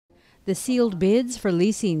The sealed bids for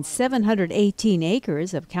leasing 718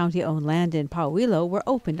 acres of county-owned land in Pauilo were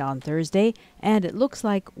opened on Thursday, and it looks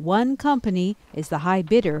like one company is the high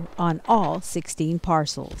bidder on all 16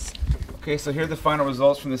 parcels. Okay, so here are the final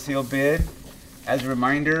results from the sealed bid. As a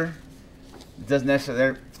reminder, it doesn't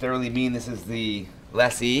necessarily mean this is the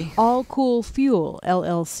lessee. All Cool Fuel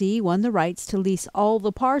LLC won the rights to lease all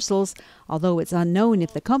the parcels, although it's unknown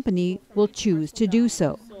if the company will choose to do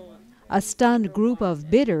so. A stunned group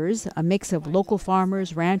of bidders, a mix of local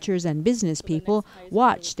farmers, ranchers, and business people,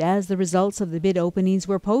 watched as the results of the bid openings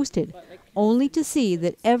were posted, only to see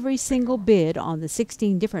that every single bid on the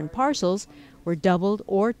 16 different parcels were doubled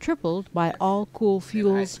or tripled by All Cool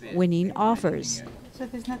Fuel's winning offers. So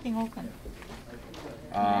there's nothing open?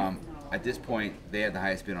 At this point, they have the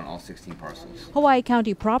highest bid on all 16 parcels. Hawaii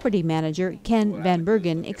County Property Manager Ken Van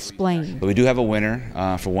Bergen explained. But we do have a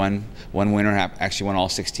winner. For one winner actually won all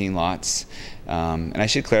 16 lots. And I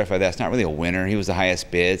should clarify that it's not really a winner. He was the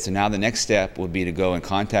highest bid. So now the next step would be to go and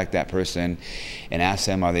contact that person and ask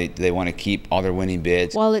them, do they want to keep all their winning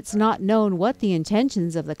bids? While it's not known what the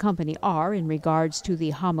intentions of the company are in regards to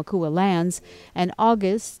the Hamakua lands, an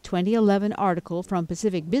August 2011 article from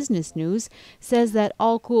Pacific Business News says that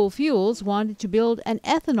All Cool Fuels wanted to build an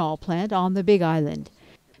ethanol plant on the Big Island.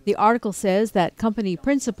 The article says that company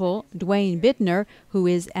principal Dwayne Bittner, who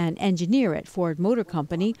is an engineer at Ford Motor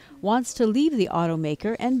Company, wants to leave the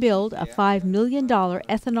automaker and build a $5 million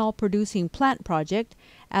ethanol-producing plant project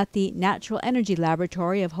at the Natural Energy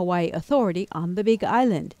Laboratory of Hawaii Authority on the Big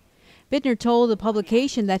Island. Bittner told the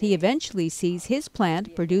publication that he eventually sees his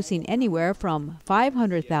plant producing anywhere from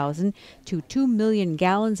 500,000 to 2 million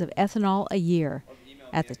gallons of ethanol a year.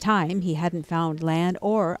 At the time, he hadn't found land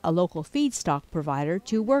or a local feedstock provider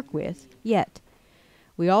to work with yet.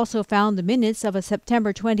 We also found the minutes of a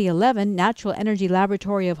September 2011 Natural Energy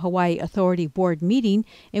Laboratory of Hawaii Authority board meeting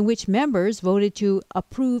in which members voted to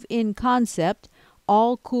approve in concept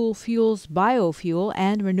All Cool Fuels Biofuel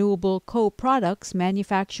and Renewable Co-Products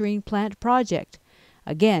Manufacturing Plant Project.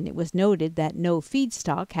 Again, it was noted that no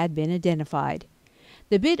feedstock had been identified.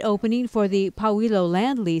 The bid opening for the Pauilo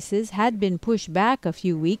land leases had been pushed back a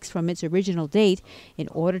few weeks from its original date in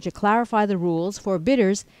order to clarify the rules for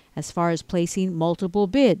bidders as far as placing multiple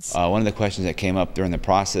bids. One of the questions that came up during the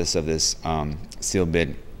process of this sealed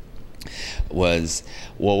bid was,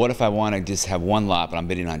 well, what if I want to just have one lot, but I'm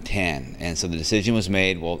bidding on 10? And so the decision was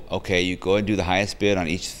made, well, okay, you go and do the highest bid on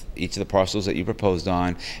each of the parcels that you proposed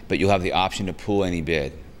on, but you'll have the option to pool any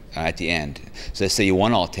bid at the end. So let's say you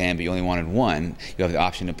won all 10, but you only wanted one, you have the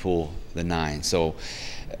option to pool the 9. So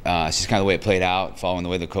it's just kind of the way it played out, following the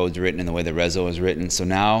way the code's written and the way the reso is written. So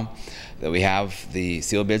now that we have the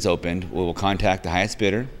sealed bids opened, we will contact the highest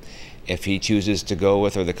bidder. If he chooses to go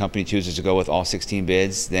with, or the company chooses to go with all 16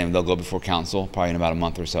 bids, then they'll go before council, probably in about a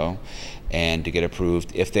month or so, and to get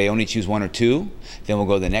approved. If they only choose 1 or 2, then we'll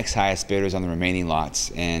go to the next highest bidders on the remaining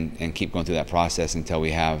lots and keep going through that process until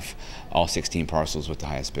we have all 16 parcels with the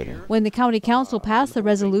highest bidder. When the County Council passed the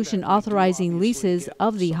resolution authorizing leases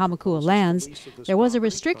of the Hamakua lands, there was a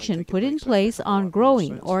restriction put in place on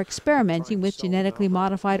growing or experimenting with genetically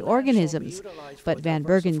modified organisms. But Van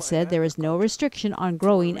Bergen said there is no restriction on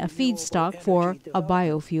growing a feedstock for a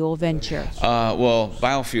biofuel venture. Well,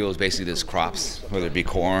 biofuel is basically just crops, whether it be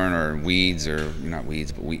corn or weeds, or not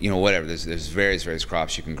weeds, but whatever. There's various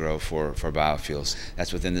crops you can grow for biofuels.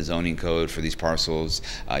 That's within the zoning code for these parcels.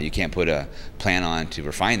 You can't put a plan on to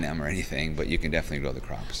refine them or anything, but you can definitely grow the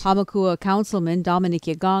crops. Hamakua Councilman Dominic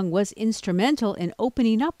Yagang was instrumental in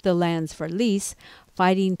opening up the lands for lease,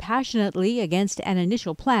 fighting passionately against an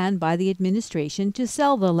initial plan by the administration to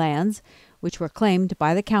sell the lands, which were claimed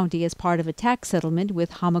by the county as part of a tax settlement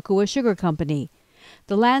with Hamakua Sugar Company.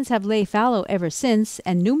 The lands have lay fallow ever since,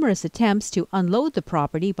 and numerous attempts to unload the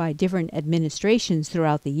property by different administrations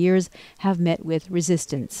throughout the years have met with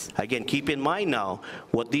resistance. Again, keep in mind now,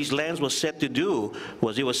 what these lands were set to do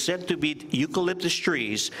was it was set to be eucalyptus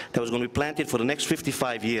trees that was going to be planted for the next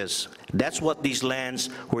 55 years. That's what these lands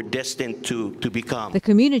were destined to become. The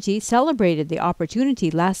community celebrated the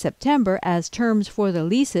opportunity last September as terms for the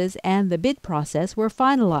leases and the bid process were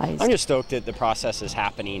finalized. I'm just stoked that the process is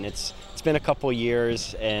happening. It's been a couple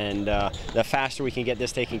years, and the faster we can get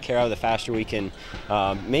this taken care of, the faster we can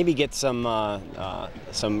maybe get some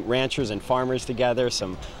ranchers and farmers together,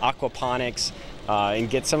 some aquaponics, and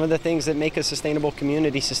get some of the things that make a sustainable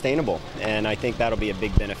community sustainable. And I think that'll be a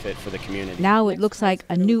big benefit for the community. Now it looks like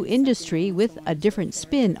a new industry with a different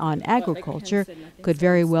spin on agriculture could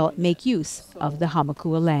very well make use of the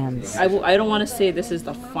Hamakua lands. I don't want to say this is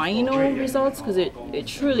the final results, because it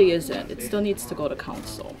truly isn't. It still needs to go to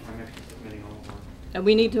council. And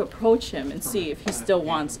we need to approach him and see if he still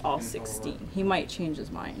wants all 16. He might change his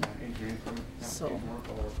mind. So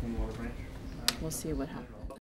we'll see what happens.